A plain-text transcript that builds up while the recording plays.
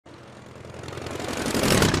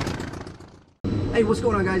Hey, what's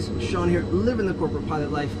going on, guys? Sean here, living the corporate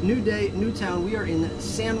pilot life. New day, new town. We are in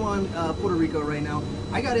San Juan, Puerto Rico right now.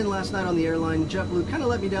 I got in last night on the airline. JetBlue kind of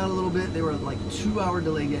let me down a little bit. They were like 2-hour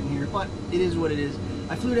delay getting here, but it is what it is.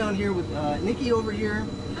 I flew down here with Nikki over here.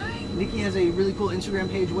 Hi. Nikki has a really cool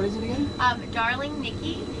Instagram page. What is it again? Darling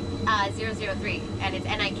Nikki 003, and it's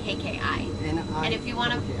Nikki. And if you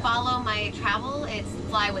want to follow my travel, it's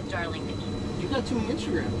Fly with Darling Nikki. You've got too many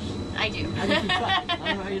Instagrams. I do. How do you keep track? I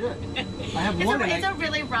don't know how you do it. I have one. It's a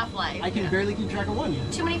really rough life. I can barely keep track of one.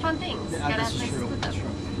 Too many fun things. That's true. That's true.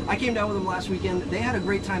 I came down with them last weekend. They had a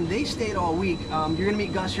great time. They stayed all week. You're going to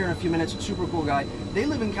meet Gus here in a few minutes. Super cool guy. They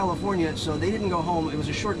live in California, so they didn't go home. It was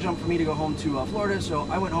a short jump for me to go home to Florida, so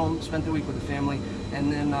I went home, spent the week with the family, and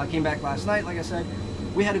then came back last night, like I said.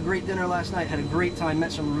 We had a great dinner last night, had a great time,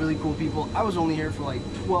 met some really cool people. I was only here for like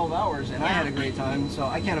 12 hours, and I had a great time, so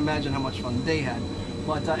I can't imagine how much fun they had.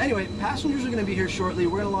 But anyway, passengers are going to be here shortly.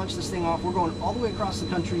 We're going to launch this thing off. We're going all the way across the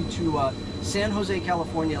country to San Jose,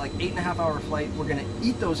 California, like 8.5-hour flight. We're going to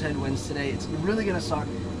eat those headwinds today. It's really going to suck.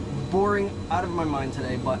 Boring out of my mind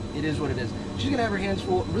today, but it is what it is. She's going to have her hands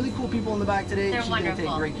full. Really cool people in the back today. They're She's wonderful.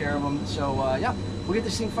 going to take great care of them. So yeah, we'll get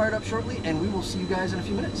this thing fired up shortly, and we will see you guys in a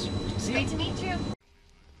few minutes. See Great to meet you.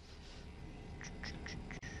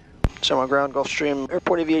 San Juan ground, Gulfstream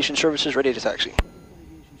Airport Aviation Services, ready to taxi.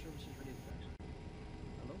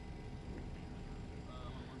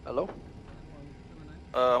 Hello?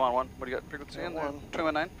 I'm on one. What do you got? Frequency in there?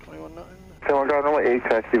 219? 219. San Juan ground, runway 8,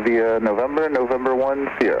 taxi via November 1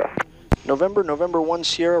 Sierra. November 1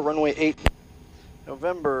 Sierra, runway 8.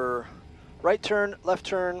 November, right turn, left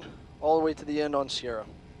turn, all the way to the end on Sierra.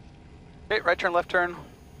 Okay, right turn, left turn.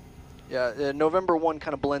 Yeah, November 1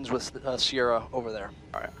 kind of blends with Sierra over there.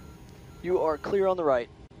 All right. You are clear on the right.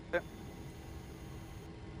 Okay.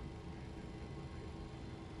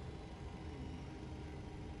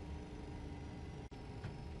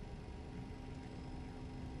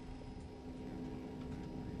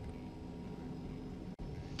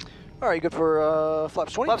 All right, good for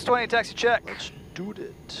flaps 20? Flaps 20, taxi check. Let's do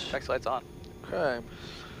it. Taxi lights on. Okay.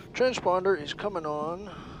 Transponder is coming on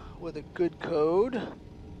with a good code.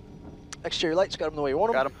 Exterior lights, got them the way you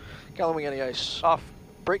want them. Got them. Can't let me any ice. Off.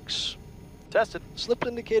 Brakes. Tested. Slip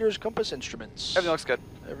indicators, compass instruments. Everything looks good.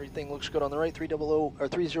 Everything looks good on the right.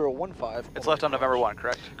 3015. It's left on November 1,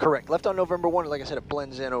 correct? Correct. Left on November 1. Like I said, it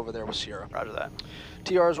blends in over there with Sierra. Roger that.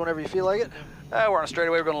 TRs whenever you feel like it. We're on a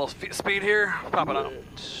straightaway. We're going a little speed here. Pop it on.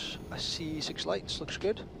 I see 6 lights. Looks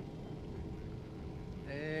good.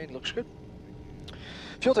 And looks good.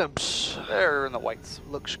 Fuel temps. They're in the whites.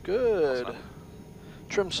 Looks good. Awesome.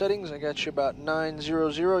 Trim settings, I got you about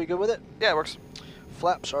 900. You good with it? Yeah, it works.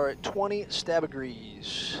 Flaps are at 20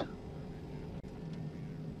 stabagrees.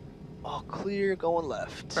 All clear, going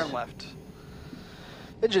left. Turn left.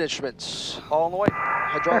 Engine instruments. All on the way.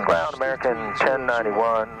 Hydraulics. Ground American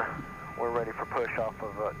 1091. We're ready for push off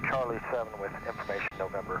of Charlie 7 with information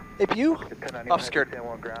November. APU. Off secured. San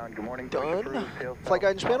Juan ground. Good morning. Done. Flight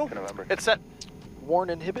guidance panel. It's set. Warn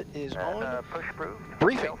inhibit is on. Push approved.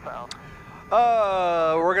 Briefing.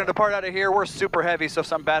 We're going to depart out of here. We're super heavy, so if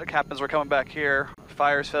something bad happens, we're coming back here.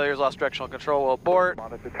 Fires, failures, lost directional control, we'll abort.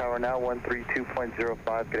 Monitor tower now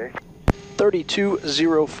 132.05 today.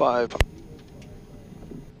 3205.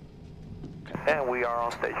 And we are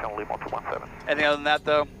on station Lima 217. Anything other than that,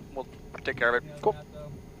 though, we'll take care of it. Cool.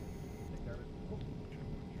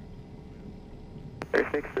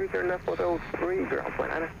 3630 left 403, ground point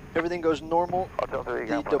 9. Everything goes normal. Hotel 3, The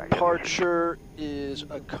ground point 9. departure is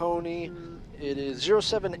a Coney. It is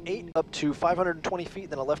 078 up to 520 feet,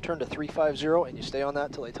 then a left turn to 350, and you stay on that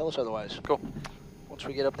until they tell us otherwise. Cool. Once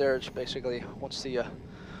we get up there, it's basically once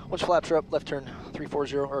flaps are up, left turn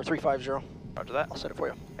 340 or 350. Roger that. I'll set it for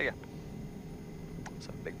you. There you go.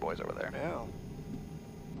 Some big boys over there. Yeah.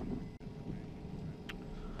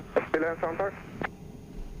 Still on sound part?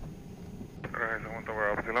 Alright, I want the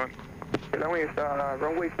we're up. Runway is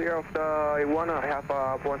runway clear of the one. I have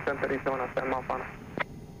Boeing 737 on 10 mile final.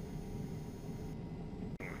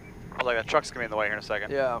 Oh, like that truck's going to be in the way here in a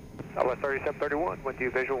second. Yeah. Tower 3731 with you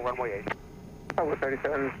visual runway 8. Tower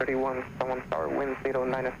 3731, someone star wind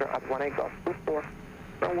 09 at 18 Golf 24.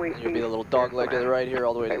 Runway 8. You'll be the little dog leg to the right here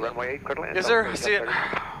all the way to the runway 8, clear land. Yes, sir. See it.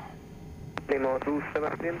 Limo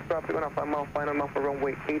 217, probably going to 5 mile final mile for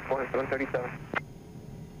runway 8, Boeing 737.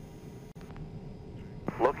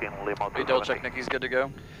 Looking, Limo 217. We double check Nikki's good to go.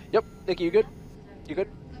 Yep. Nikki, you good? You good?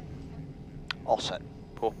 All set.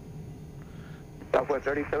 Cool. Southwest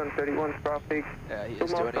 3731 traffic. Yeah, he 2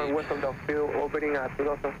 is miles doing it. west of the field, orbiting at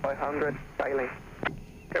 2,500, dialing.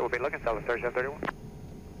 Okay, we'll be looking Southwest 3731.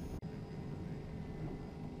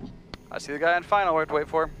 I see the guy in final we have to wait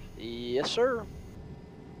for. Yes, sir.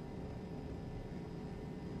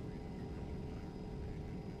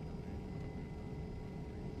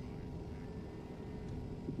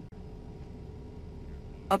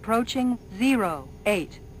 Approaching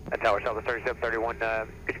 08. Tower South 3731,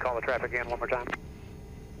 could you call the traffic again one more time?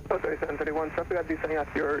 3731, traffic are descending at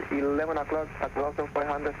your 11 o'clock at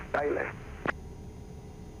 1500 silent.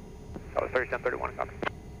 Tower 3731, copy.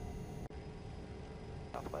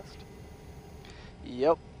 Southwest.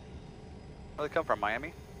 Yep. Where they come from,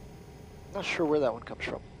 Miami? Not sure where that one comes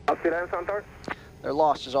from. Upsilon Santar? They're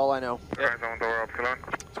lost is all I know. Yep.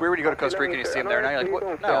 It's weird when you go to Costa Rica and you see them there, and you're like,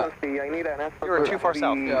 what? No. I need an escort. You were too far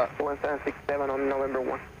south. Yeah. 1767 on November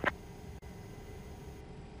 1.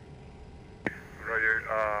 Roger,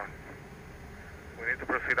 we need to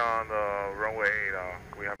proceed on the runway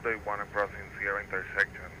 8. We have the one crossing Sierra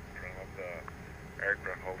intersection in front of the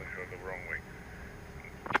aircraft holding short the runway.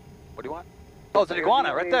 What do you want? Oh, it's an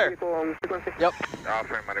iguana right there. Yep.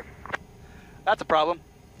 Affirmative. That's a problem.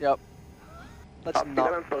 Yep. That's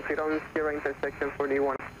not. Proceed on Sierra intersection for the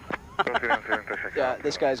one. Proceed on Sierra intersection. Yeah,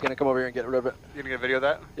 this guy's gonna come over here and get rid of it. You gonna get a video of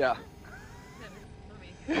that? Yeah.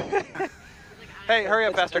 Hey, hurry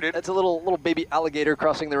up faster, dude. It's a little baby alligator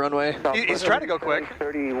crossing the runway. He's trying to go quick.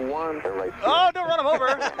 31, right. Oh, don't run him over.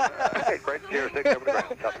 Okay, right, 06 over the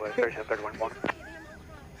ground, southwest, 3731.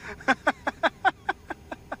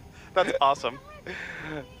 That's awesome.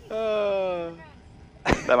 That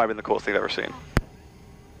might be the coolest thing I've ever seen.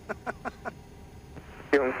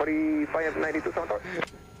 4592 Santar.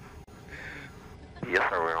 Yes,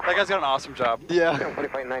 sir, we are. That guy's got an awesome job. Yeah.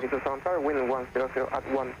 4592 Santar, wind 100 at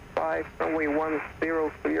 15, runway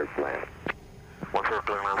 10 clear plan. 10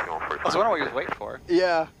 clear land, going first. I was wondering what he was waiting for.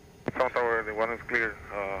 Yeah. South Tower, the one is clear.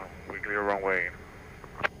 We clear runway.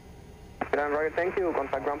 Grand Roger, thank you.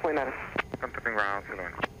 Contact ground point 9. Contacting ground,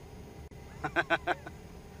 Silver.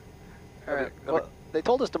 All right. Well, they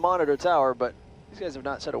told us to monitor tower, but these guys have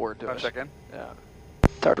not said a word to I'll us. check in. Yeah.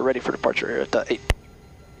 Tower ready for departure here at 8.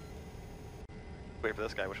 Wait for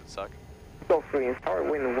this guy, which would suck. Go free, tower,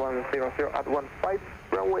 wind 100 at 15,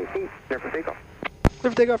 runway 8, clear for takeoff.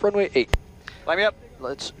 Clear for takeoff, runway 8. Line me up.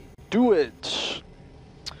 Let's do it.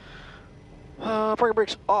 Parking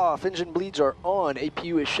brakes off, engine bleeds are on,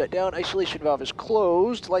 APU is shut down, isolation valve is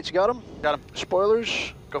closed. Lights, you got them? Got him.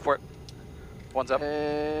 Spoilers. Go for it. One's up.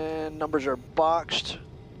 And numbers are boxed.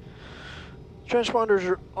 Transponders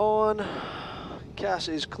are on. Gas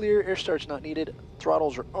is clear, air start's not needed.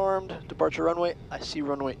 Throttles are armed. Departure runway, I see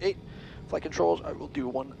runway 8. Flight controls, I will do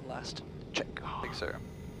one last check. Thanks, sir.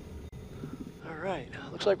 All right,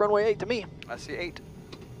 looks like runway 8 to me. I see 8.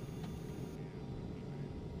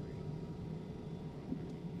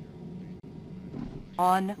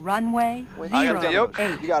 On runway I got the yoke.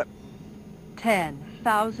 08. You got it.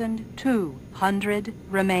 10,200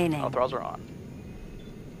 remaining. Oh, throttles are on.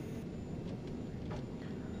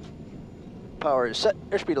 Power is set,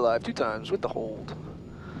 airspeed alive 2 times with the hold.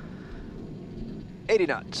 80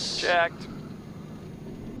 knots. Checked.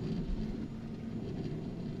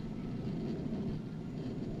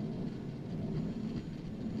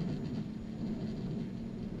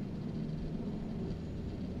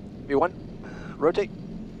 V1, rotate.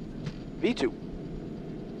 V2.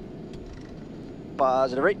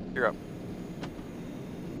 Positive rate. You're up.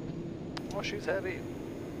 Oh, she's heavy.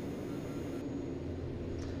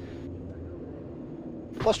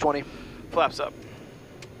 Plus 20. Flaps up.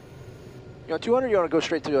 You want 200 or you want to go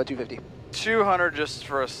straight to 250? 200 just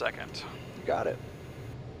for a second. Got it.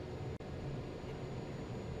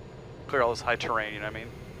 Clear all this high terrain, you know what I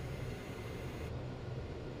mean?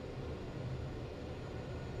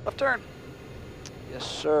 Left turn. Yes,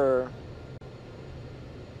 sir.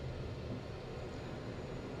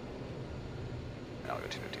 I'll go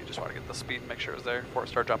 250. Just want to get the speed and make sure it's there before I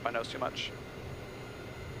start dropping my nose too much.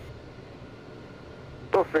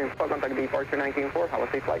 Go free, contact departure 19-4, have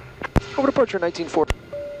a safe flight. Over departure 19-4.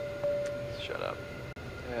 Shut up.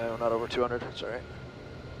 Yeah, we're not over 200. It's all right.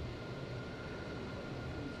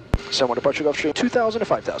 San Juan departure Gulfstream 2,000 to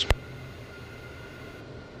 5,000.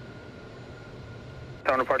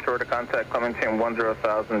 Town departure to contact Clementine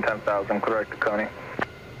 10,000, 10,000, correct to Coney.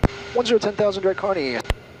 10, 10,000 direct Carney. Am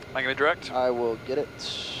I going to be direct? I will get it.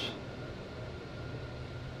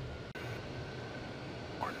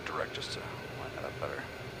 Or direct just to line that up better.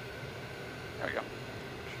 There we go.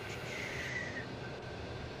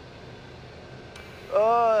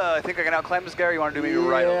 I think I can outclimb this guy, or you want to do maybe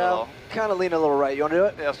right a little? Kind of lean a little right. You want to do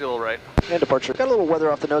it? Yeah, let's do a little right. And departure. Got a little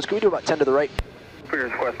weather off the nose. Can we do about 10 to the right?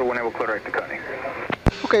 Previous request for when able direct to Coney.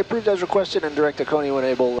 Okay, approved as requested and direct to Coney when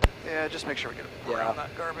able. Yeah, just make sure we get around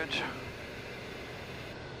that garbage.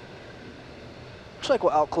 Looks like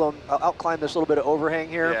we'll outclimb this little bit of overhang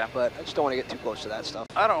here, Yeah. but I just don't want to get too close to that stuff.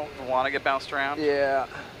 I don't want to get bounced around. Yeah.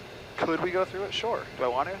 Could we go through it? Sure. Do I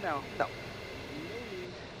want to? No. No.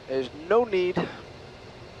 There's no need.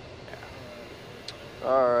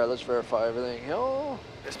 All right, let's verify everything. Hill.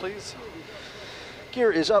 Yes, please.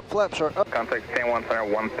 Gear is up, flaps are up. Contact San Juan Center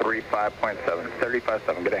 135.7,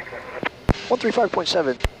 35.7, good day.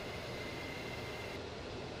 135.7.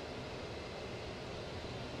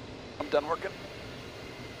 I'm done working.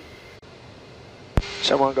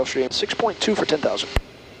 San Juan Gulf Stream, 6.2 for 10,000.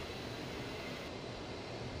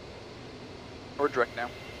 We're direct now.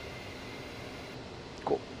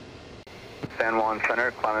 Cool. San Juan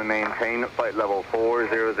Center, climb and maintain, flight level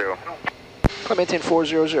 400. Climb maintain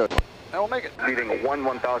 400. And we'll make it. Leading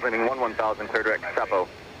 11000 and 11000, clear direct Sapo.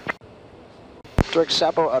 Direct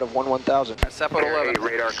Sapo out of 1000. Sapo at 11.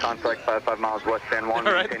 Radar contact 55 miles west San Juan,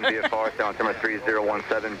 All right. maintain VFR, San Juan Center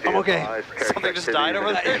 3017. I'm okay. Something just died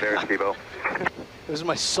over there? This is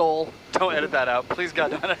my soul. Don't edit that out. Please,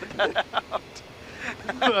 God, don't edit that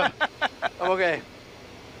out. I'm okay.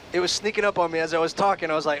 It was sneaking up on me as I was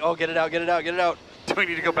talking. I was like, oh, get it out, get it out, get it out. Do we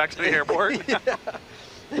need to go back to the airport? Yeah.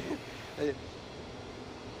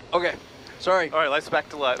 Okay, sorry. All right, let's back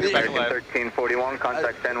to live. Back to live. 1341,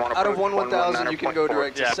 contact San Juan. Out of 1000, you can go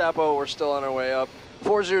direct to Yeah. Sapo. We're still on our way up.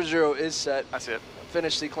 400 is set. That's it.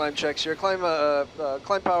 Finish the climb checks here. Climb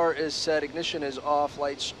power is set. Ignition is off.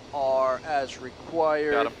 Lights are as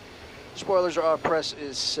required. Got 'em. Spoilers are off. Press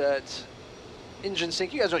is set. Engine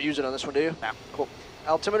sync. You guys don't use it on this one, do you? No. Cool.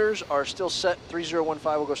 Altimeters are still set.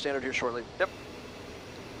 3015 will go standard here shortly. Yep.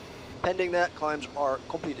 Pending that, climbs are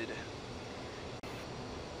completed.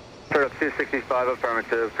 Start up 265,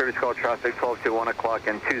 affirmative. Service call traffic 12 to 1 o'clock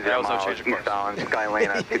and 20 That was no miles change of course. eastbound Skylane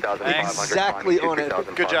at 2,500. Exactly on it.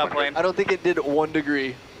 Good job, plane. I don't think it did 1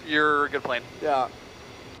 degree. You're a good plane. Yeah.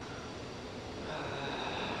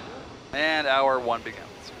 And hour 1 begins.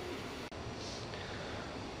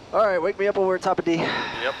 All right, wake me up when we're at top of D.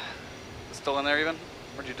 Yep. Still in there even?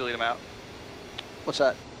 Or did you delete them out? What's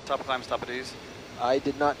that? Top of climbs, top of Ds. I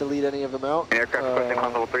did not delete any of them out. Aircraft requesting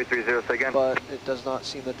climb level 330, say again. But it does not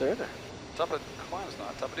seem that they're in there. Top of climbs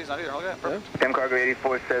not. Top of Ds not either. Okay, perfect. Sam Cargo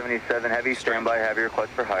 8477 Heavy, standby, have your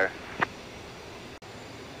request for hire.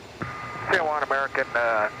 San Juan American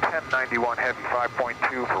 1091 Heavy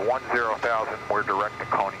 5.2 for 10,000. We're direct to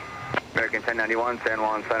Coney. American 1091, San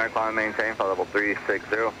Juan Center, climb and maintain, flight level 360.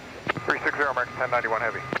 360 American 1091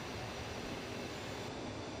 Heavy.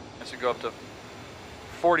 That should go up to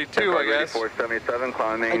 42, I guess. 8477,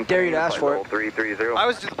 climb and I maintain, dare you to ask flight for level 330. I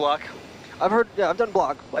always do the block. I've heard, yeah, I've done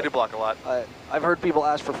block. I do block a lot. I've heard people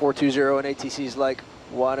ask for 420 and ATC's like,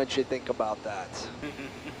 why don't you think about that?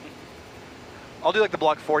 I'll do like the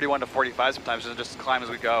block 41 to 45 sometimes and just climb as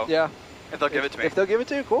we go. Yeah. If they'll give it to me. If they'll give it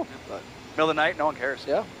to you, cool. But, Middle of the night, no one cares.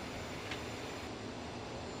 yeah.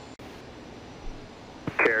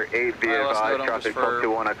 Care 8, be advised, traffic 12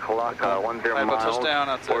 to 1 o'clock, 10 miles, touchdown,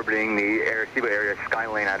 that's it. orbiting the Arecibo area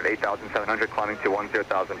Skylane out of 8,700, climbing to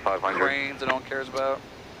 10,500. Cranes that no one cares about.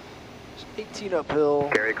 18 uphill.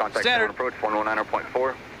 Carry contact Standard. approach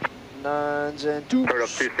 119.4. 9s and 2s. Start up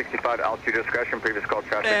 265, altitude discretion, previous call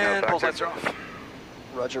traffic, And no pulse factor. lights are off.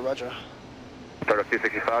 Roger, roger. Start up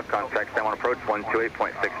 265, contact San Juan approach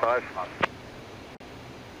 128.65.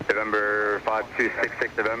 November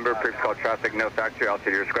 5266, November, previous call traffic, no factor,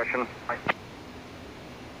 altitude discretion.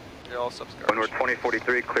 You're all subscribers. When we're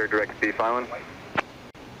 2043, clear direct Beef Island.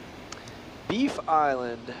 Beef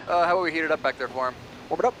Island. How about we heat it up back there for him?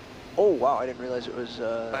 Warm it up. Oh, wow, I didn't realize it was,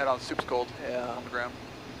 I had on soup's cold. Yeah. On the ground.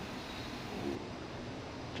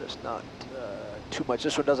 Just not too much.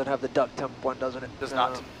 This one doesn't have the duck temp one, doesn't it? Does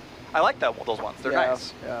not. I like those ones. They're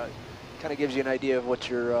nice. Yeah, kind of gives you an idea of what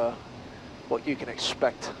you're, what you can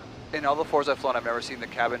expect. In all the fours I've flown, I've never seen the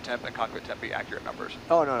cabin temp and cockpit temp be accurate numbers.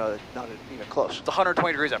 Oh, no, not even close. It's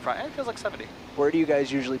 120 degrees up front. It feels like 70. Where do you guys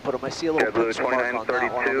usually put them? I see a little JetBlue pencil mark on that one on the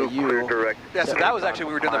 2932, clear U. direct. Yeah, so that was actually,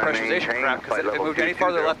 we were doing the Climb, pressurization maintain, crap, because flight if it level moved any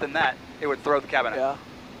farther 220. left than that, it would throw the cabin Yeah. out.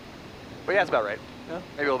 But yeah, it's about right. Yeah.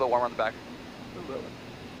 Maybe a little bit warmer on the back.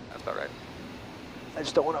 That's about right. I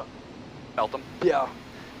just don't want to. Melt them. Yeah.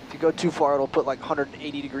 If you go too far, it'll put like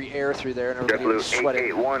 180 degree air through there, and everybody will JetBlue sweat it.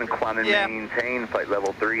 881, climb and Yeah. maintain, flight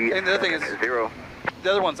level 3. And the other thing is- 0.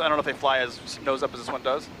 The other ones, I don't know if they fly as nose up as this one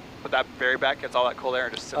does, but that very back gets all that cold air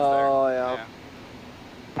and just sits Oh, there.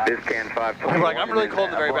 yeah. Biscan 521. You're like, I'm really cold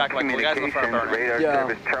in the very back, like, well, the guys in the front are burning. Radar Yeah.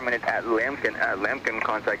 service terminate at Lambkin. At Lambkin,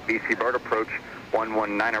 contact BC BART approach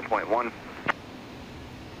 119.1.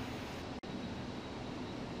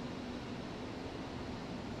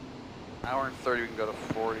 Hour and 30, we can go to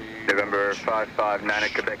 40. November 559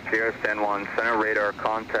 at Quebec Sierra, San Juan Center, radar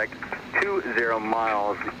contact 20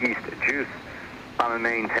 miles east juice. I'm and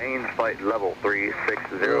maintain, flight level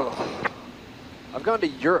 360. Ugh. I've gone to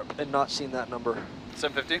Europe and not seen that number.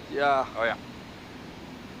 750? Yeah. Oh, yeah.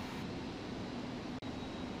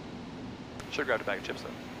 Should've grabbed a bag of chips though.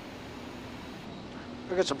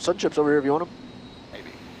 I got some sun chips over here if you want them. Maybe.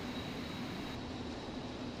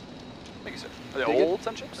 Thank you, sir. Are they Dig old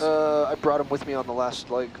sun chips? I brought them with me on the last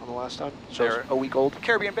time, so They're it's a week old.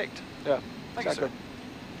 Caribbean baked. Yeah, Thank exactly. you,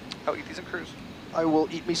 sir. I'll eat these in cruise. I will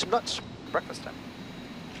eat me some nuts. Breakfast time.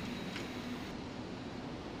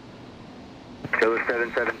 Kilo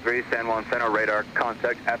 773, San Juan Center, radar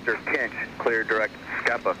contact after Kinch, clear direct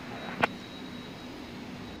Scapa.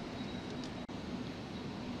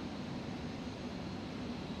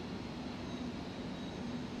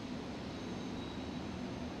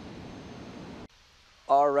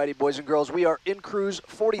 Alrighty, boys and girls, we are in cruise,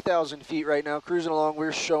 40,000 feet right now, cruising along.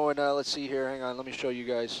 We're showing, let's see here, hang on, let me show you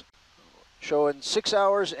guys. Showing 6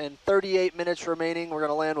 hours and 38 minutes remaining. We're going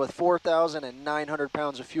to land with 4,900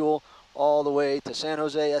 pounds of fuel all the way to San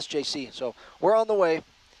Jose SJC. So we're on the way.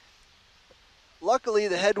 Luckily,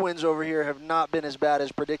 the headwinds over here have not been as bad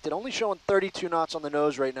as predicted. Only showing 32 knots on the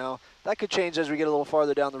nose right now. That could change as we get a little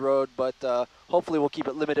farther down the road, but hopefully we'll keep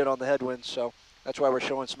it limited on the headwinds. So that's why we're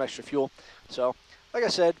showing some extra fuel. So, like I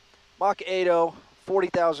said, Mach 8.0,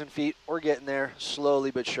 40,000 feet. We're getting there slowly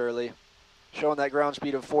but surely. Showing that ground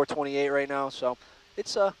speed of 428 right now. So it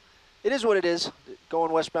is what it is.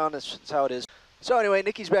 Going westbound, that's how it is. So anyway,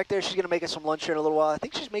 Nikki's back there. She's going to make us some lunch here in a little while. I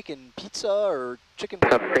think she's making pizza or chicken.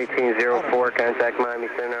 Up 1804, contact Miami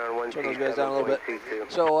Center on 1. Turn those guys down a little bit.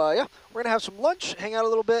 So yeah, we're going to have some lunch, hang out a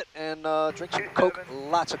little bit, and drink some Coke.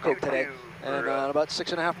 Lots of Coke today. And in about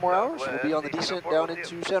 6.5 more hours, we'll be on the descent down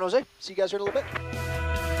into San Jose. See you guys here in a little bit.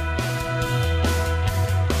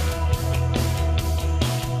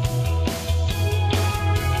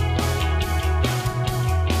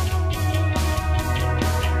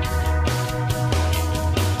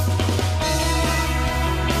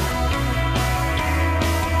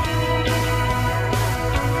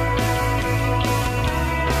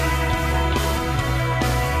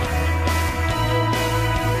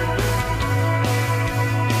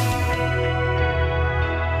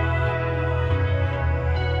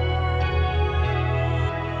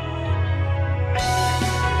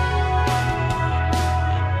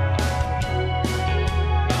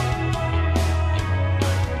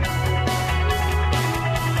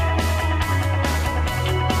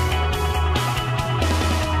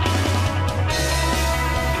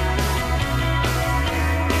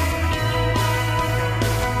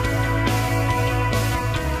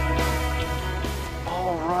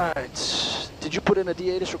 Did you put in a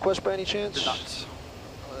DATIS request by any chance? Did not.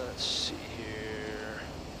 Let's see here.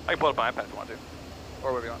 I can pull up my iPad if you want to.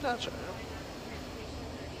 Or whatever you want. No, that's all right.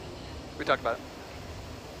 We talked about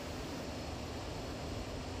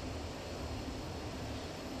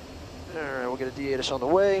it. Alright, we'll get a DATIS on the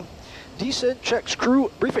way. Descent checks crew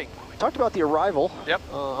briefing. We talked about the arrival. Yep.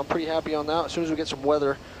 I'm pretty happy on that. As soon as we get some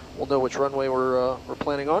weather, we'll know which runway we're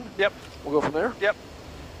planning on. Yep. We'll go from there. Yep.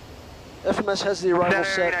 FMS has the arrival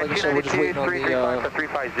set. Like I said, we're just waiting on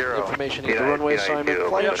the information. The runway assignment.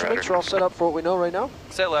 Flight instruments are all set up for what we know right now.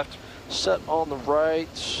 Set left. Set on the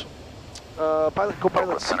right. Pilot,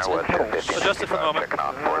 co-pilot seats and pedals. Adjusted for the moment.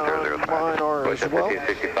 Mine are as well.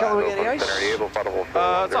 Calibrating any ice?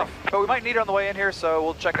 It's off. But we might need it on the way in here, so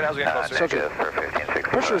we'll check it as we get closer.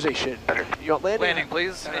 Pressurization. You want landing? Landing,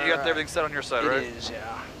 please. And you got everything set on your side, right? It is,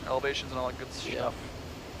 yeah. Elevations and all that good stuff.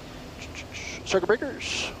 Circuit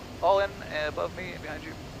breakers. All in, above me and behind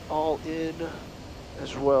you. All in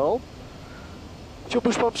as well. Fuel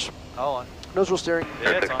boost pumps. All on. Nose wheel steering.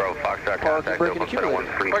 Yeah, it's on. Park and brake and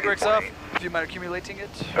accumulator. Park brakes off. If you mind accumulating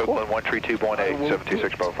it. Oakland 13218,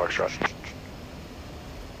 726 Bravo Foxtrot.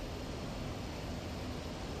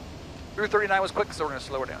 Route 39 was quick, so we're going to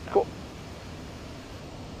slow her down now. Cool.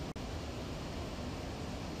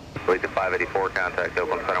 Legion 584, contact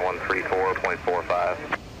Oakland Center 134.45.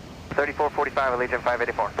 3445, Legion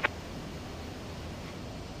 584.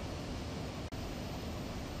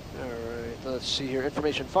 Alright, let's see here.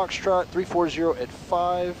 Information Foxtrot, 340 at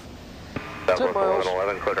 5. 10 miles,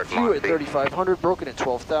 few at 3,500, broken at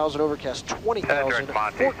 12,000, overcast 20,000,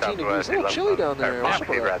 14 degrees. A little chilly down there.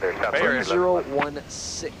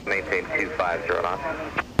 3016. Maintain 250 knots.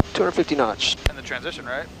 250 knots. And the transition,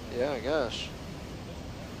 right? Yeah, I guess.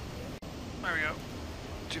 There we go.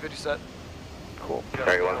 250 set. Cool.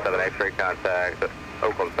 317 X-ray contact.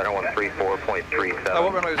 Oakland Center 134.37. Oh,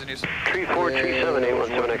 what runway was in use? 3427,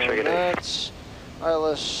 817 X-ray, good day. That's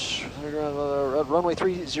ILS, runway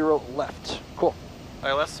 30 left. Cool.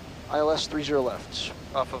 ILS? ILS 30 left.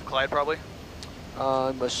 Off of Clyde, probably?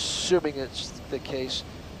 I'm assuming it's the case.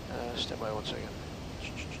 Stand by 1 second.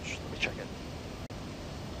 Let me check it.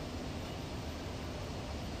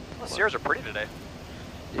 Well, Sierras are pretty today.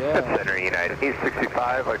 Yeah. Center United. East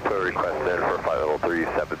 65, I clear request in for flight level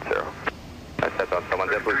 370. That's on someone,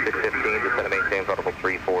 JetBlue 615, descend and maintain flight level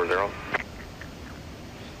 340.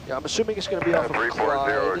 Yeah, I'm assuming it's going to be off of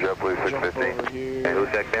 340, Clyde. JetBlue 615. And who's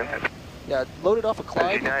checked in? Yeah, loaded off of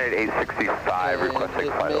Clyde. United 865,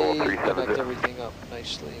 requesting flight level 370. Connect everything up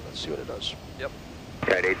nicely. Let's see what it does. Yep.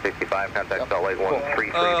 United 865, contact Salt Lake 133.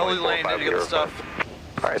 Holy lane, need to get the stuff.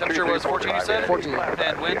 Right, Temperature was 14, you said? 14.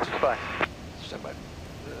 And wind? Stand by.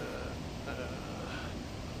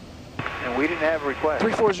 And we didn't have a request.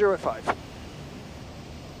 340 at 5.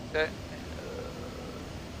 Okay.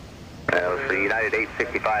 So United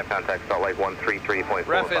 865, contact Salt Lake 133.45.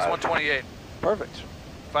 Ref is 128. Perfect.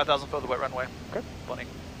 5,000 foot of the wet runway. Okay. Plenty.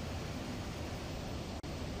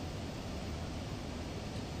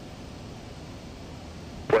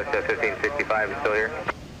 West 1565 is still here.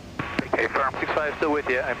 Hey, Farm 65 still with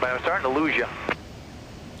you, but I'm starting to lose you.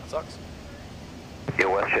 That sucks. Yeah,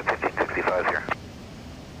 West 1565 here.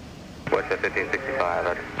 West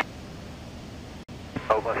 1565.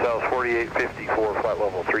 Oakland South 4854, flight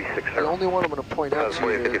level 360. The only one I'm going to point out to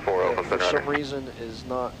you that for some Center. reason is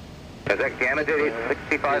not Is that Gamma Jet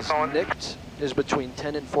 865 phone? nicked is between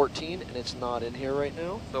 10 and 14, and it's not in here right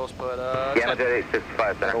now. So let's put Gamma 10. Jet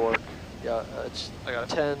 865 That'll Center. work. Yeah, it's I got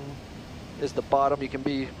it. 10 is the bottom. You can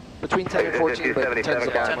be between 10 and 14, but 10 is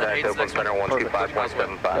the bottom. Contact Oakland Center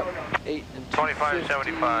 125.75. Yep. 8 and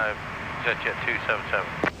 2575, Jet 277.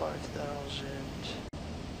 5,000.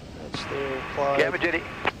 That's there. Clyde. Gamma Jet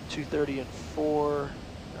 230 and 4.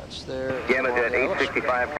 That's there. Gamma Jet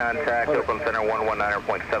 865, contact Oakland Center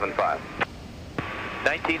 119.75.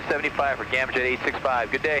 1975 for Gamma Jet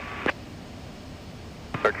 865. Good day.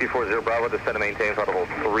 240 Bravo, descend and maintain flight level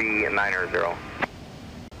 390.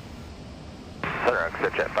 Center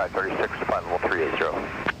exit Jet 536, flight level 380.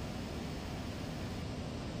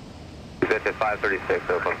 Jet 536,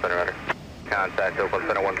 Oakland Center under. Contact Oakland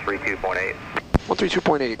Center 132.8.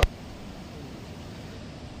 132.8.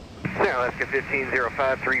 Alaska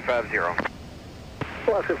 1505, 350.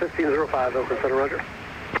 Alaska 1505, Oakland Center, roger.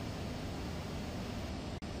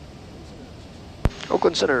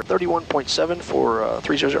 Oakland Center 31.7 for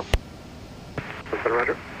 300. Oakland Center,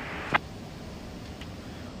 roger.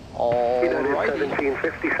 Alrighty.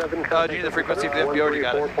 1757. Do you need the frequency for the FB? Already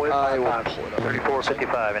got it. I will pull it up.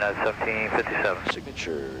 3455, United 1757.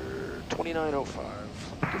 Signature 2905.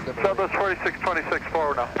 Give them a Southwest 4626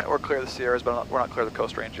 forward now. We're clear of the Sierras, but we're not clear of the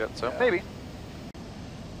coast range yet, so maybe.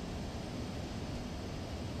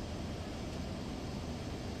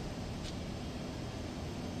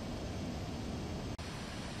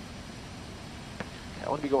 I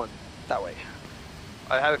want to be going that way.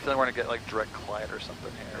 I have a feeling we're going to get like direct Clyde or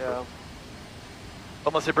something here. Yeah.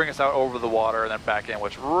 Unless they bring us out over the water and then back in,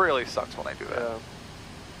 which really sucks when they do that. Yeah.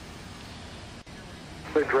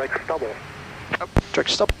 Clear direct stubble. Direct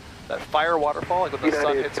stop. That fire waterfall, like when the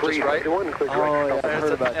sun hits just right. Oh, Yeah, I've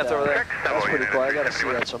heard about That's that. over there. That's pretty cool. I gotta see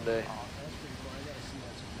that someday.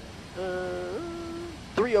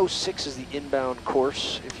 306 is the inbound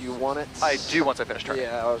course if you want it. I do once I finish turning.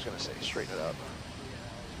 Yeah, I was gonna say straighten it up.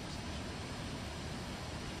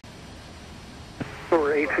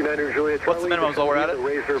 Over 829 Juliet Charlie. What's the minimums while we're at it?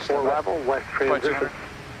 Razor 4 arrival, west transition.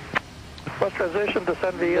 West transition,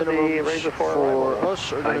 descend via the Minimums Razor 4 for arrival.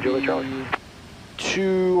 us are going to be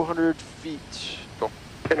 200 feet. Cool.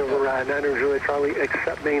 And over 9 Juliet Charlie,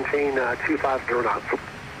 except maintain 250 knots.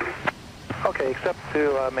 Okay, except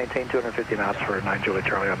to maintain 250 knots for 9 Juliet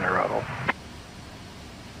Charlie on their arrival.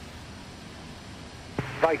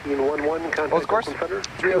 Viking 11, contact course? Center,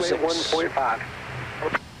 306. 1.5.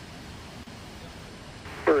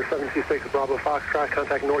 For 726 Bravo Foxtrot,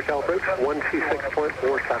 contact NorCal approach,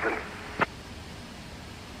 126.47.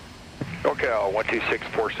 NorCal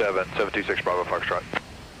 12647, 726 Bravo Foxtrot.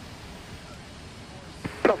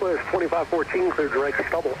 Southwest 2514, clear direct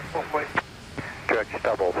stubble. Direct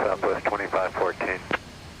stubble, Southwest 2514.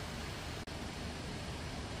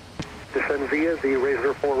 Descend via the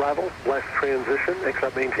Razor 4 arrival, west transition,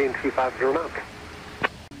 except maintain 250 knots.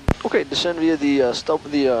 Okay, descend via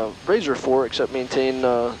the Razor 4, except maintain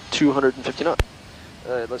 250 knots.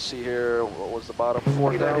 Let's see here. What was the bottom?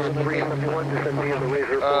 4,000. 371, descend via the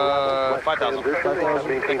Razor 4 arrival, west 5,000. transition, except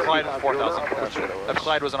maintain And Clyde is 250 4,000. knots. That's what it was.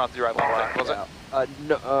 Clyde wasn't off the arrival, was it?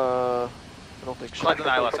 No, I don't think so. Clyde's in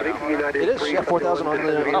the ILS now. It is, yeah, 4,000 on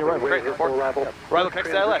the arrival. Great, arrival connects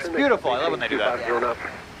to the ILS. Beautiful, I love when they do that. Okay.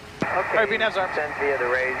 Alright, Vietnam's arm. Descend via the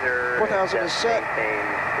Razor. 4,000 is set.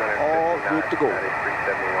 All good to go.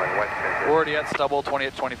 371 west transition. We're already at stubble,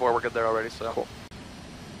 2824, we're good there already, so. Cool.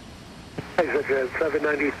 Exit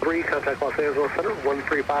 793, contact Los Angeles Center,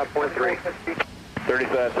 135.3.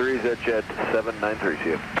 35-3 is at jet 793, see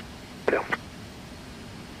you. Yeah.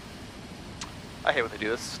 I hate when they do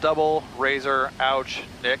this. Stubble, razor, ouch,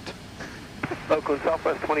 nicked. Oakland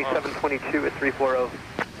Southwest 2722 at 340.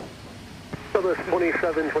 Southwest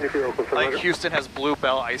 2723 Oakland. Like Houston has Blue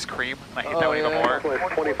Bell ice cream, and I hate that one even more.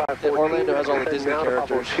 Southwest 2514. Orlando has all the Disney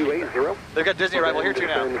characters. 280. They've got Disney arrival here too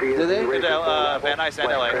now. Do they? Van Nuys and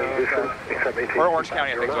LA. Or Orange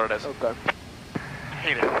County, I think is what it is. Okay. I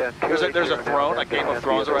hate it. There's a throne, a Game of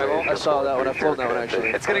Thrones arrival. I saw that one. I've flown that one actually.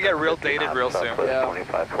 It's going to get real dated real soon. Yeah.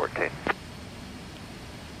 2514.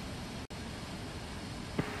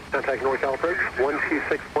 Contact NorCal approach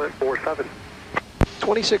 126.47.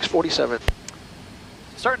 2647.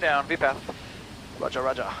 Starting down, VPATH. Roger,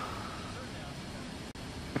 roger.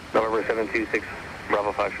 November 726,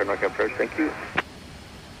 Bravo 5 for NorCal approach, thank you.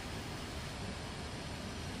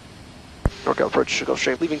 NorCal approach should go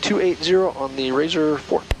straight, leaving 280 on the Razor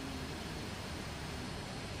 4.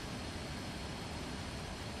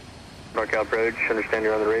 NorCal approach, understand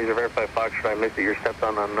you're on the Razor, verify Foxtrot, I missed that you're stepped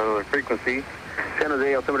on another frequency. San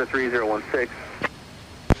Jose, altimeter 3016.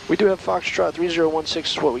 We do have Foxtrot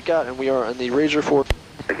 3016 is what we got, and we are on the Razor 4.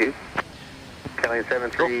 Thank you. Kelly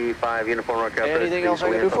 735, uniform NorCal approach. Anything else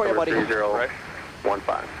I can do for you, buddy?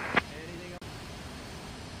 3015.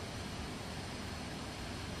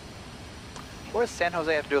 What does San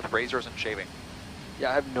Jose have to do with razors and shaving?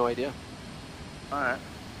 Yeah, I have no idea. Alright.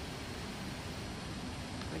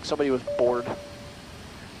 I think somebody was bored.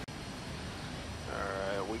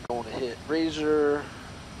 Alright, we going to hit Razor.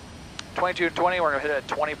 2220, we're going to hit it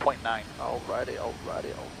at 20.9. Alrighty,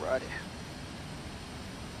 alrighty, alrighty.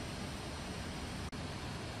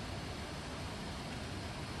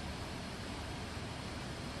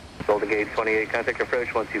 Golden Gate 28, contact approach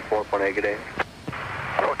 124.8, good day.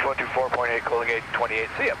 Approach 124.8, Golden Gate 28,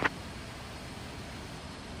 see ya.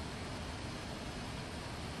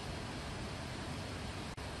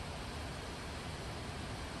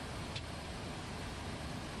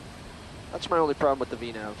 That's my only problem with the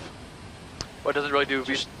VNAV. What does it really do?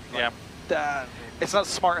 Yeah. That. It's not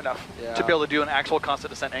smart enough to be able to do an actual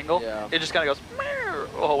constant descent angle. Yeah. It just kind of goes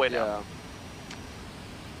the whole way down.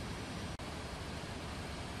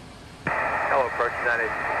 Hello, approach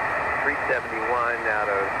United 371 out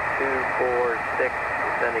of 246,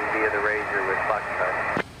 descending via the Razor with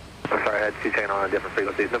Foxtrot. I'm sorry, I had two channel on different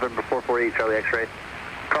frequencies. November 448, Charlie X-ray.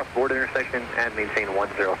 Cross board intersection and maintain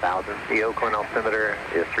 10,000. The Oakland altimeter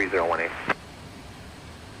is 3018.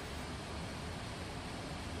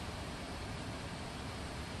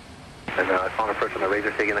 And on approach on the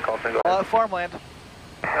Razor, taking the call sign. Farmland.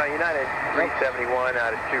 United 371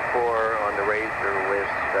 out of 24 on the Razor with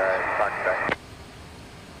Foxtrot.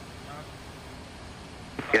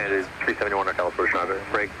 United 371 NorCal approach, roger.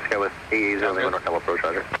 Break, Skywest 8801 NorCal approach,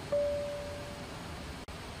 roger.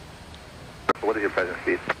 What is your present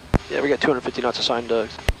speed? Yeah, we got 250 knots assigned to.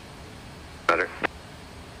 Roger.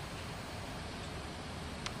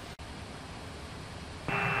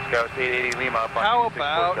 Skywest 880 Lima up on How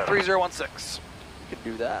about 3016? We can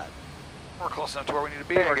do that. We're close enough to where we need to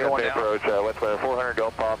be. We're going down. Approach, West Weather 400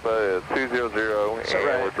 Golf Papa is 200, and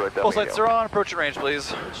we're right down. Full sights are on, approach and range,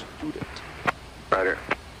 please. Roger.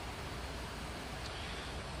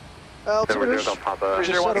 Altimeters.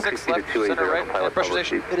 3016 left, center right, and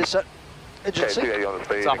pressurization. It is set. Engine sync. on the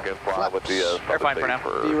stage and fly with the They're fine for now.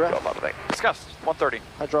 Discuss, 130.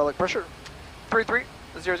 Hydraulic pressure.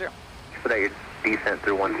 3300. Expedite your descent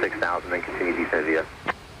through 16,000, then continue descent via.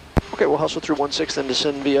 Okay, we'll hustle through 16, then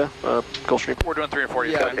descend via Gulfstream. We're doing 3 and 40.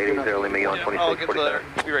 Yeah, 80 Lima on 26, I'll get the 47.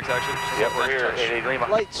 speed brakes actually. Yep, we're here. 880 Lima.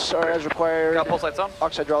 Lights are as required. Got pulse lights on.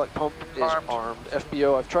 Ox hydraulic pump is armed.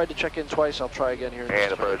 FBO, I've tried to check in twice. I'll try again here.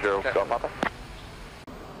 And approach 0, Golf Papa.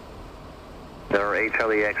 Number 8,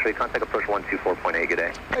 Charlie X-ray, contact approach 124.8, good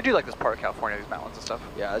day. I do like this part of California, these mountains and stuff.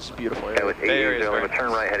 Yeah, this is beautiful Okay, area. with 80 Lima, turn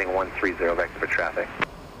right heading 130, vector for traffic.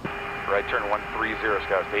 Right turn 130,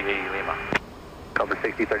 Scouts 880 Lima. Cover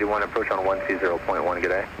 6031, approach on 120.1, good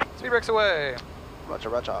day. Speed brakes away. Roger,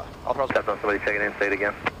 roger. I'll throw Stepped on somebody checking in, say it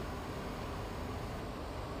again.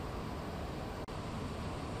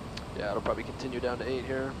 Yeah, it'll probably continue down to 8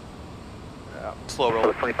 here. Yeah, slow roll.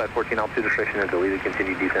 2514, altitude restriction is deleted,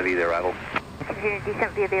 continue descent via the arrival. Continue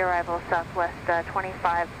descent via the arrival, southwest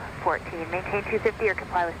 2514. Maintain 250 or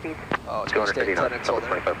comply with speeds. Oh, it's going to stay 10 until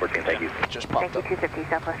 2514, thank you. Just popped Thank you, 250,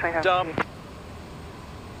 southwest 2514. Dump.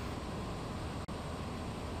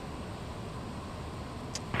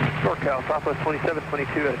 NorCal, Southwest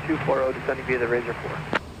 2722 at a 240, descending via the Razor 4.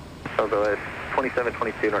 Southwest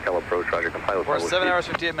 2722, NorCal approach, roger, comply with We're at public 7 speed. hours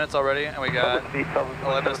 58 minutes already, and we got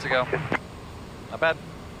 11 minutes to go. Not bad.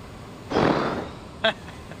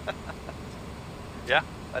 Yeah,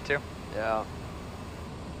 that too. Yeah.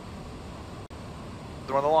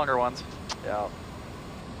 One of the longer ones. Yeah.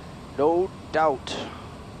 No doubt.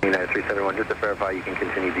 United 371, just to verify you can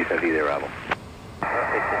continue descent via the arrival.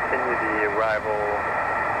 Okay, continue the arrival.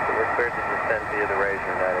 So we're cleared to descend via the Razor,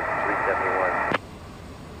 United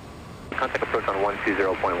 371. Contact approach on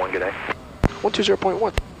 120.1, good day.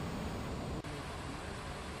 120.1.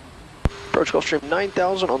 Approach Gulfstream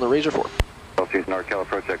 9000 on the Razor 4. Gulfstream NorCal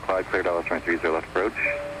approach at Clyde, cleared ILS 30 left approach.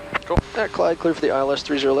 Cool. At Clyde, clear for the ILS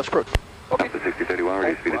 30 left approach. Okay. The 6031,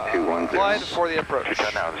 reduce speed to 210. Clyde for the approach.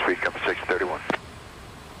 Now, speed up 631.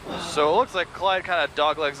 So it looks like Clyde kind of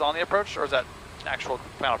doglegs on the approach, or is that actual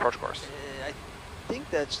final approach course? I think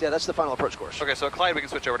that's the final approach course. Okay, so at Clyde we can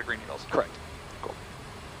switch over to Green Eagles. Correct. Cool.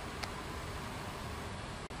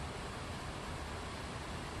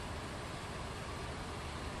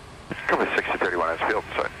 Cover 6031, that's field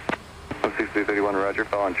side. 6031, roger,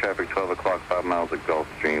 following traffic 12 o'clock, 5 miles of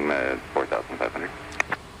Gulfstream at 4,500.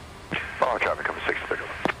 Follow traffic, cover 631.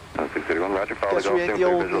 631, roger, follow Guess the we Gulfstream ain't the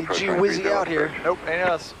for old visual approach. G-Wizzy out here. Nope, ain't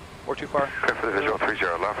us. We're too far. Clear for the visual 30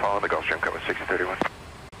 left, follow the Gulfstream, cover 631.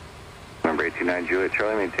 Number 829 Juliet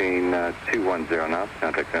Charlie, maintain 210 knots,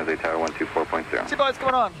 contact San Jose Tower 124.0. See, boys,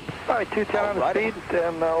 going on? All right, 210 on speed,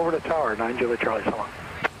 and over to tower, 9 Juliet Charlie, so long.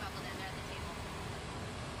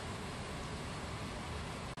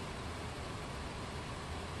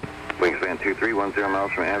 Wingspan 2310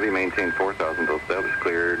 miles from Abbey, maintain 4,000, those established,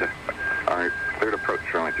 cleared approach,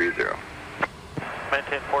 runway 30.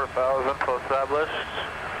 Maintain 4,000, full established.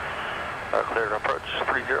 Cleared approach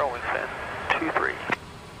 30, wingspan 23.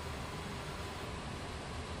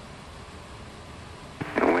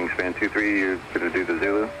 And wingspan 23, you're going to do the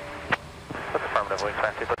Zulu? That's affirmative,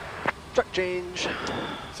 wingspan 23. Track change.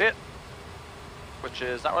 See it? Which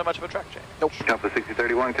is not really much of a track change. Nope. Compass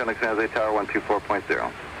 6031, contact San Jose Tower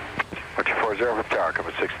 124.0. 124.0 with tower,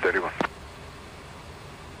 cover 631.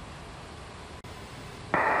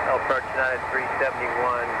 Approach United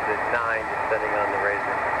 371 to 9, descending on the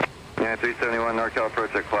Razor. Yeah, 371 NorCal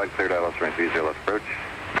approach at Clyde, cleared ILS range 30 left approach.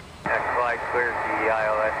 At Clyde, cleared the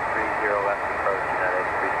ILS 30 left approach, United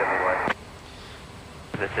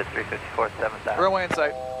 371. This is 354, 7,000. Runway in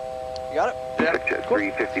sight. You got it? Yeah. Jet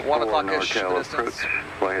Cool. 354 1 o'clock-ish NorCal the distance. approach.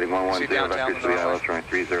 Fly heading 110, See downtown vectors to the ILS range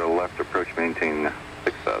 30 left approach, maintain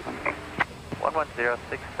 6,000. 110,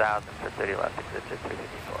 6,000 for 30 left, exit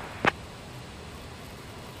 354.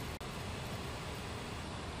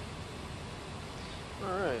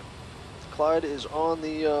 Alright. Clyde is on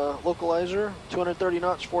the localizer. 230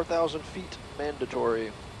 knots, 4,000 feet,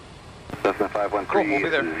 mandatory. Cessna 513,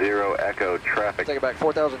 Echo traffic. Take it back,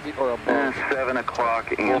 4,000 feet or above. 7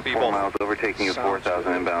 o'clock and 4 miles, overtaking of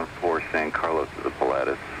 4,000 inbound for San Carlos to the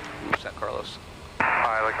Pilatus. Ooh, San Carlos.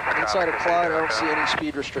 Inside of Clyde, I don't see any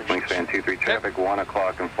speed restrictions. Wingspan 23 traffic, 1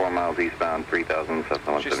 o'clock and 4 miles eastbound, 3,000,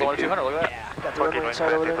 Cessna 172. She's slower 200, look at that. Yeah, got the runway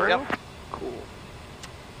inside over there. Yep. Cool.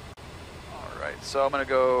 Alright, so I'm going to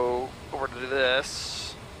go over to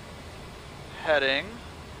this. Heading.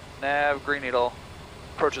 Nav, Green Needle.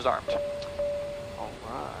 Approach is armed.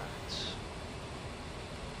 Alright.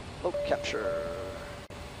 Low capture.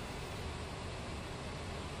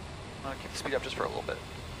 I'm going to keep the speed up just for a little bit.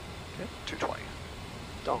 Okay. 220.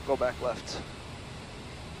 Don't go back left.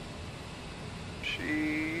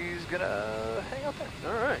 She's going to hang out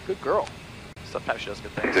there. Alright, good girl. Sometimes she does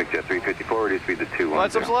good things. Exit Jet 354, reduce speed to 210.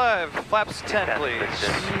 Lights up live. Flaps 10, please.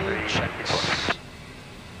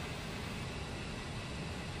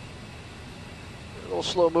 A little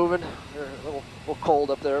slow moving. They're a little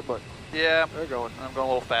cold up there, but Yeah, they're going. I'm going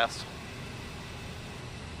a little fast.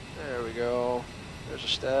 There we go. There's a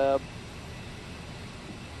stab.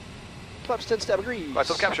 Flaps 10, stab agrees.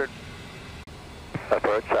 Lights up captured.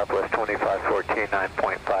 Approach Southwest 2514,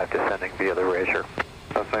 9.5, descending via the Razor.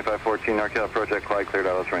 South 2514, NorCal approach at Clyde, cleared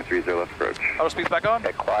ILS range 30 left approach. Auto speed's back on.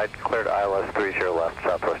 At Clyde, cleared ILS 30 left,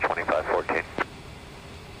 Southwest 2514.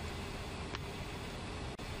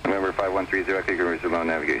 Remember 5130, I think you're remote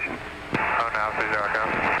navigation. Oh, now 30,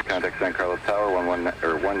 go. Contact San Carlos Tower,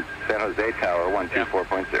 San Jose Tower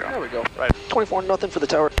 124.0. There we go. Right. 24-0 for the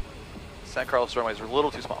tower. San Carlos runways are a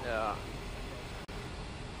little too small. Yeah.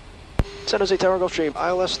 San Jose Tower, Gulfstream,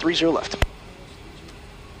 ILS 30 left.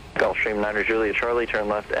 Gulfstream 9 Juliet Charlie, turn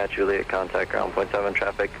left at Juliet, contact ground point 7,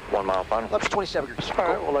 traffic 1 mile final. Left 27 degrees. All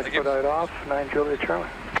right, we'll expedite off, 9 Juliet Charlie.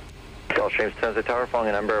 Gulfstream San Jose Tower, following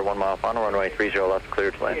a number 1 mile final, runway 30 left,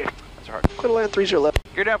 cleared to land. That's hard. Clear to land 30 left.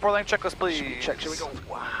 Gear down 4-lane checklist, please. Speed checks, here we go.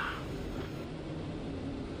 Wow.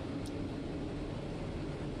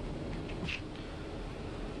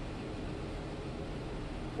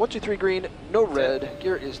 One, two, three green, no red.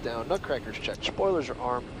 Gear is down. Nutcrackers checked. Spoilers are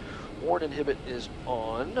armed. Warn inhibit is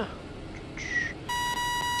on.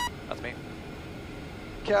 That's me.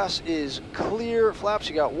 CAS is clear. Flaps,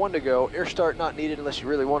 you got 1 to go. Air start not needed unless you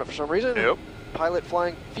really want it for some reason. Nope. Pilot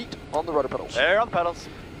flying feet on the rudder pedals. There on the pedals.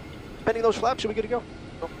 Bending those flaps, you'll be good to go.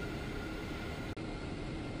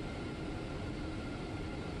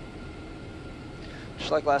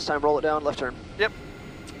 Just like last time, roll it down, left turn. Yep.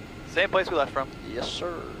 Same place we left from. Yes,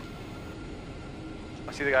 sir.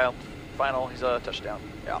 I see the guy on final. He's a touchdown.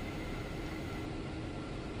 Yeah.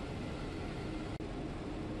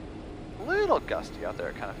 A little gusty out there,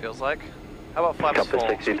 it kind of feels like. How about flaps Compass full?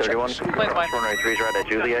 6031. Plane's fine. Runway 3's right at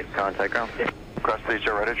Juliet. Contact ground. Cross 30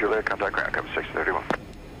 right at Juliet. Contact ground. Compass 6031.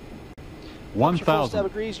 1,000. Stab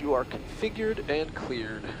agrees. You are configured and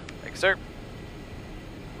cleared. Thanks, sir.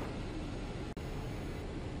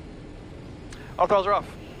 All throws are off.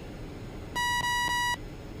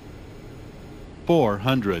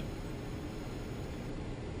 400.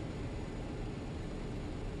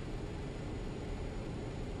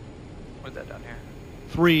 Where's that down here?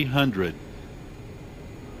 300.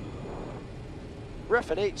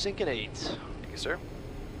 Ref at 8, sinking 8. Thank you, sir.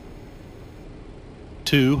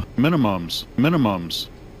 2 minimums. Minimums.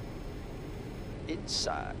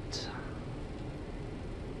 Inside.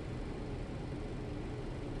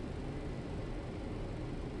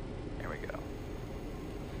 Here we go.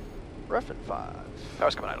 Ref at 5.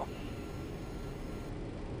 Power's coming idle.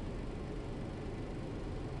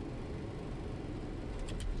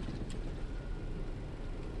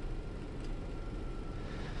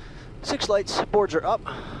 Six lights, boards are up.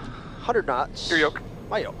 100 knots. Your yoke.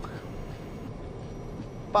 My yoke.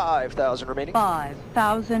 5,000 remaining.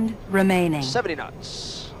 5,000 remaining. 70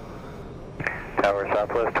 knots. Tower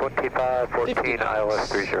Southwest 2514, ILS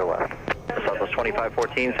 30 left. Southwest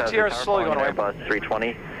 2514, Southwest Sierra's slowly going away. Airbus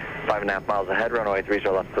 320, 5.5 miles ahead, runway 30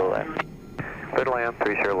 left, still land. Good land,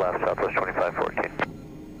 30 left, Southwest 2514.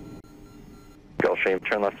 Gulfstream,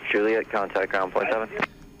 turn left to Juliet, contact ground point 7.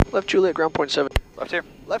 Left Juliet, ground point 7. Left here.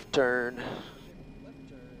 Left turn.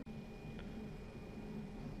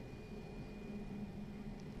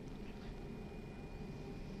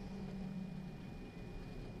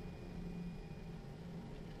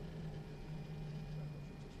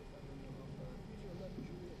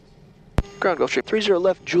 Ground Gulfstream, 30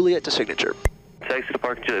 left, Juliet to signature. Taxi to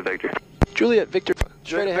park, Juliet Victor. Juliet, Victor, straight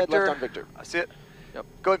Juliet, ahead, Victor. left on Victor. I see it. Yep.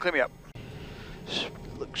 Go ahead and clean me up.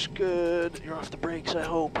 Looks good. You're off the brakes, I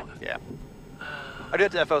hope. Yeah. I did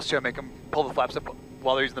it to FOs too. I make them pull the flaps up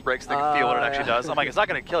while they're using the brakes so they can feel what it actually does. I'm like, it's not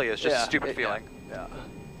going to kill you. It's just a stupid feeling. Yeah.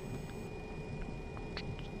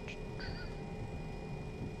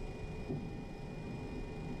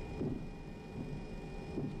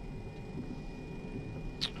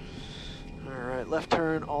 All right, left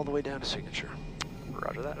turn all the way down to signature.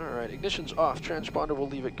 Roger that. All right, ignition's off. Transponder will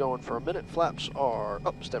leave it going for a minute. Flaps are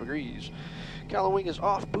up, stab agrees. Gallon wing is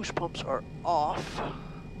off. Boost pumps are off.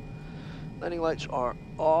 Landing lights are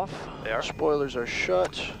off. They are. Spoilers are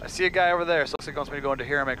shut. I see a guy over there, so it looks like he wants me to go into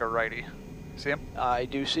here and make a righty. See him? I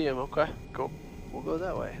do see him, okay. Cool. We'll go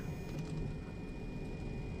that way.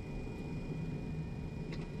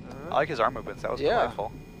 I like his arm movements. That was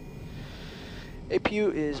delightful.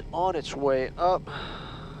 APU is on its way up.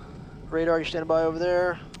 Radar, you standing by over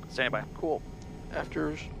there? Standing by. Cool.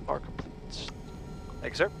 Afters are complete.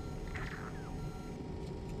 Thank you, sir.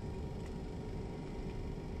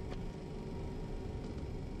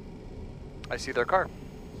 I see their car.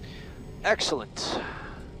 Excellent.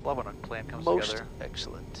 Love when a plan comes Most together.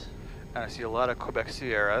 excellent. And I see a lot of Quebec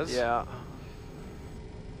Sierras. Yeah.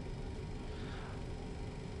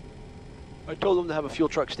 I told them to have a fuel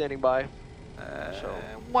truck standing by. So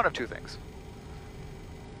one of two things.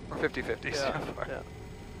 Or 50-50. Yeah.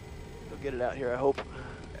 They'll get it out here, I hope.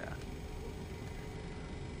 Yeah.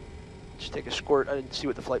 Just take a squirt. I didn't see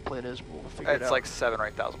what the flight plan is. We'll figure it out. It's like 7,000 or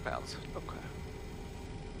 8,000 pounds. Okay.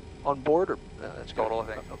 On board or that's total,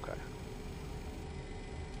 good. I think. Okay.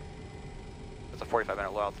 It's a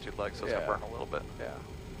 45-minute low altitude leg, so it's gonna burn a little bit. Yeah.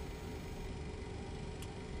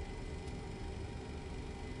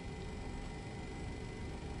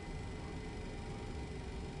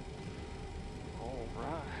 All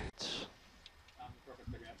right.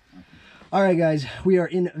 All right, guys, we are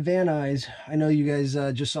in Van Nuys. I know you guys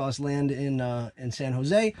just saw us land in San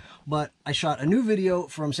Jose, but I shot a new video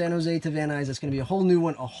from San Jose to Van Nuys. That's going to be a whole new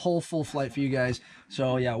one, a whole full flight for you guys.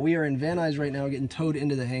 So yeah, we are in Van Nuys right now, getting towed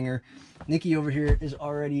into the hangar. Nikki over here is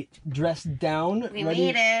already dressed down. We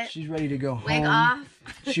made it. She's ready to go home. Wig off.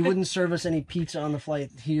 She wouldn't serve us any pizza on the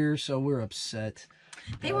flight here, so we're upset.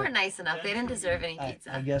 They weren't nice enough. They didn't deserve any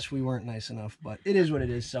pizza. I guess we weren't nice enough, but it is what it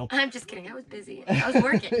is. So I'm just kidding. I was busy. I was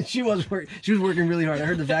working. She was working really hard. I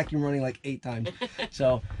heard the vacuum running like 8 times.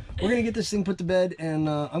 So we're gonna get this thing put to bed, and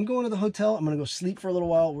I'm going to the hotel. I'm gonna go sleep for a little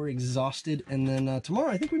while. We're exhausted, and then tomorrow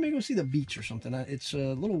I think we may go see the beach or something. It's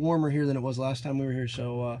a little warmer here than it was last time we were here,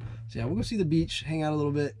 so yeah, we'll go see the beach, hang out a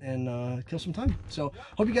little bit, and kill some time. So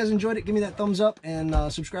hope you guys enjoyed it. Give me that thumbs up and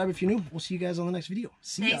subscribe if you're new. We'll see you guys on the next video.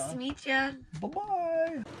 See ya. Nice to meet ya. Bye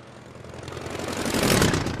bye.